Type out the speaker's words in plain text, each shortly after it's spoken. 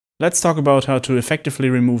Let's talk about how to effectively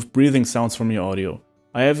remove breathing sounds from your audio.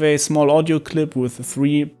 I have a small audio clip with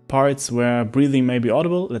 3 parts where breathing may be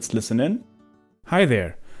audible. Let's listen in. Hi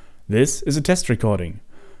there. This is a test recording.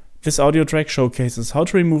 This audio track showcases how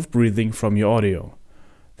to remove breathing from your audio.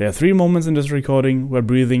 There are 3 moments in this recording where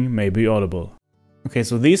breathing may be audible. Okay,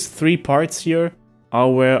 so these 3 parts here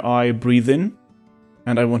are where I breathe in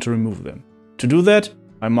and I want to remove them. To do that,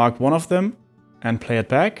 I mark one of them and play it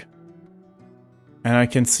back. And I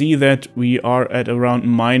can see that we are at around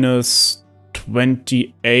minus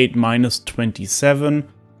 28, minus 27.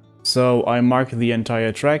 So I mark the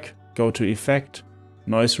entire track, go to Effect,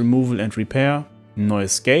 Noise Removal and Repair,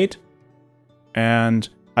 Noise Gate. And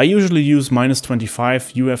I usually use minus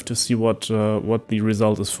 25. You have to see what the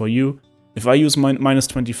result is for you. If I use minus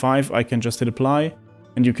 25, I can just hit Apply.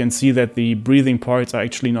 And you can see that the breathing parts are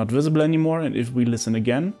actually not visible anymore. And if we listen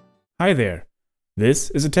again. Hi there.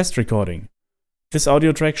 This is a test recording. This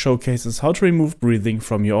audio track showcases how to remove breathing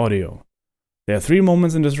from your audio. There are 3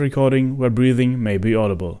 moments in this recording where breathing may be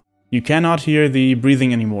audible. You cannot hear the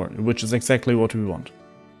breathing anymore, which is exactly what we want.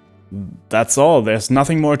 That's all, there's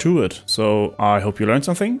nothing more to it. So I hope you learned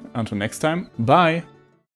something. Until next time, bye!